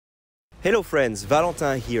Hello friends,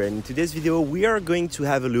 Valentin here, and in today's video we are going to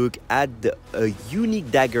have a look at a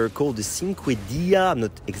unique dagger called the Cinquedea. I'm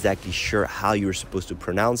not exactly sure how you're supposed to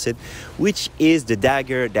pronounce it, which is the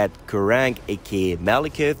dagger that Kerrang, aka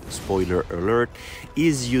Malekith, spoiler alert,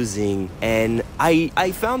 is using. And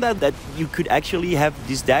I found out that you could actually have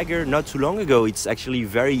this dagger not too long ago. It's actually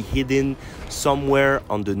very hidden somewhere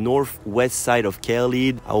on the northwest side of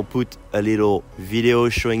Caelid. I'll put a little video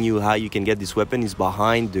showing you how you can get this weapon. It's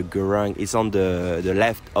behind the Gurang. It's on the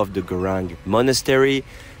left of the Gurang monastery.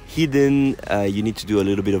 Hidden, you need to do a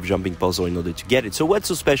little bit of jumping puzzle in order to get it. So what's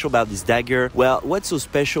so special about this dagger? Well, what's so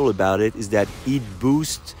special about it is that it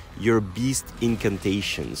boosts your beast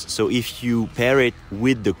incantations. So if you pair it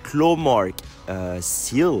with the claw mark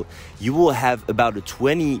seal, you will have about a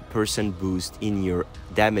 20% boost in your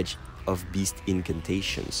damage of beast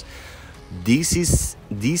incantations. This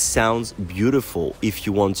sounds beautiful if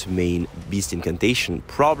you want to main beast incantation.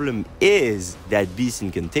 Problem is that beast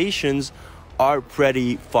incantations are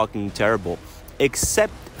pretty fucking terrible,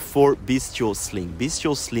 except for bestial sling.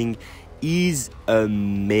 Bestial sling is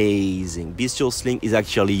amazing. Bestial sling is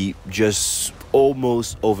actually just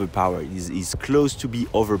almost overpowered. It's close to be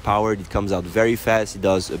overpowered. It comes out very fast. It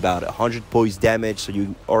does about 100 poise damage, so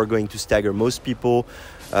you are going to stagger most people.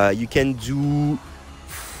 You can do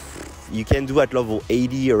at level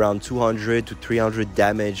 80 around 200 to 300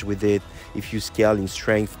 damage with it if you scale in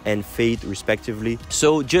strength and fate respectively.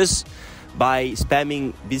 So just by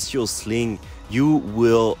spamming bestial sling, you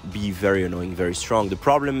will be very annoying, very strong. The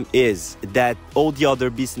problem is that all the other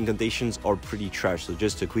beast incantations are pretty trash. So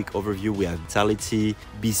just a quick overview: we have Vitality,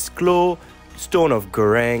 Beast Claw, Stone of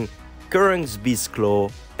Gurang, Gurang's Beast Claw,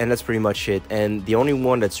 and that's pretty much it. And the only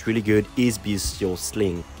one that's really good is Bestial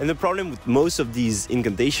Sling. And the problem with most of these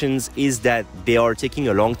incantations is that they are taking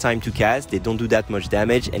a long time to cast. They don't do that much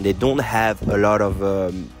damage, and they don't have a lot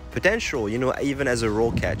of potential, you know, even as a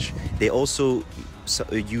roll catch. They also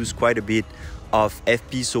use quite a bit of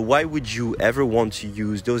FP, so why would you ever want to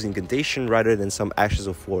use those incantations rather than some Ashes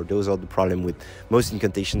of War? Those are the problem with most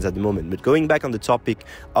incantations at the moment. But going back on the topic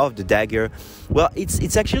of the dagger, well,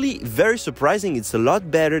 it's actually very surprising. It's a lot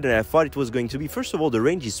better than I thought it was going to be. First of all, the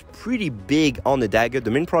range is pretty big on the dagger.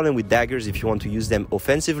 The main problem with daggers, if you want to use them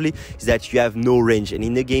offensively, is that you have no range, and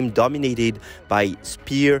in the game dominated by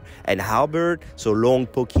spear and halberd, so long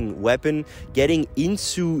poking weapon, getting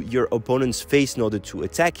into your opponent's face in order to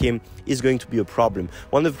attack him is going to be a problem.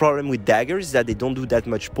 One of the problems with daggers is that they don't do that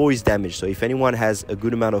much poise damage. So if anyone has a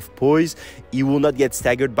good amount of poise, you will not get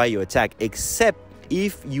staggered by your attack, except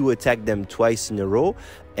if you attack them twice in a row,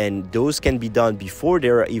 and those can be done before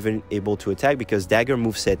they're even able to attack, because dagger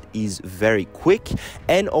moveset is very quick.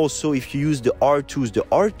 And also if you use the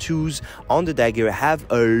R2s on the dagger have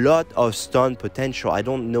a lot of stun potential. I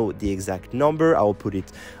don't know the exact number, I'll put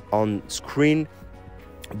it on screen,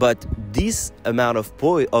 but this amount of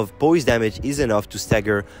poise damage is enough to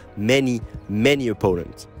stagger many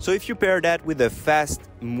opponents. So if you pair that with a fast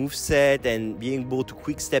moveset and being able to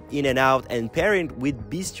quick step in and out, and pair it with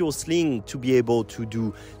Bestial Sling to be able to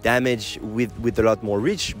do damage with a lot more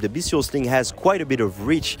reach, the Bestial Sling has quite a bit of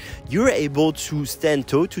reach. You're able to stand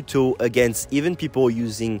toe to toe against even people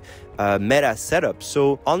using meta setup.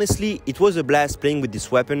 So honestly, it was a blast playing with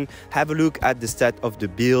this weapon. Have a look at the stat of the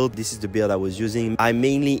build. This is the build I was using. I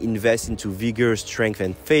mainly invest into vigor, strength,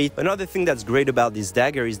 and faith. Another thing that's great about this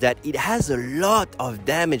dagger is that it has a lot of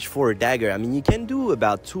damage for a dagger. I mean, you can do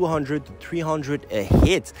about 200 to 300 a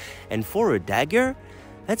hit, and for a dagger,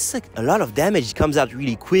 that's like a lot of damage. It comes out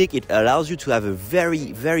really quick. It allows you to have a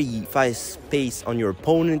very fast pace on your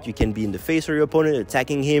opponent. You can be in the face of your opponent,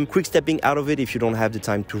 attacking him, quick stepping out of it if you don't have the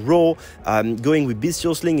time to roll. Going with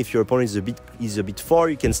Bestial Sling, if your opponent is a bit far,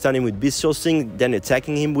 you can stun him with Bestial Sling, then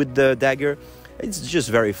attacking him with the dagger. It's just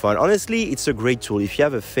very fun. Honestly, it's a great tool. If you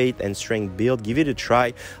have a faith and strength build, give it a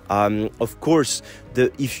try. Of course,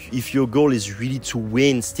 if your goal is really to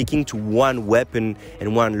win, sticking to one weapon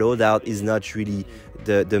and one loadout is not really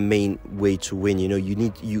the main way to win. You know,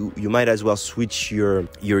 you might as well switch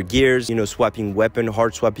your gears, you know, swapping weapon,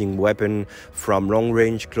 hard swapping weapon from long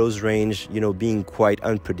range, close range, you know, being quite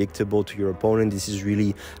unpredictable to your opponent. This is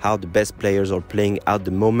really how the best players are playing at the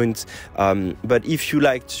moment. But if you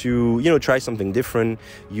like to, you know, try something different,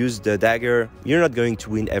 use the dagger. You're not going to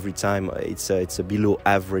win every time. It's a below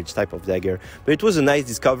average type of dagger, but it was a nice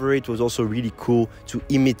discovery. It was also really cool to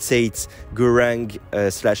imitate Gurang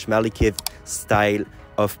slash Malekith style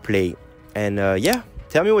of play. And yeah,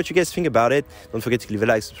 tell me what you guys think about it. Don't forget to leave a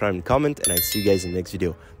like, subscribe, and comment, and I see you guys in the next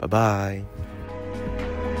video. Bye bye.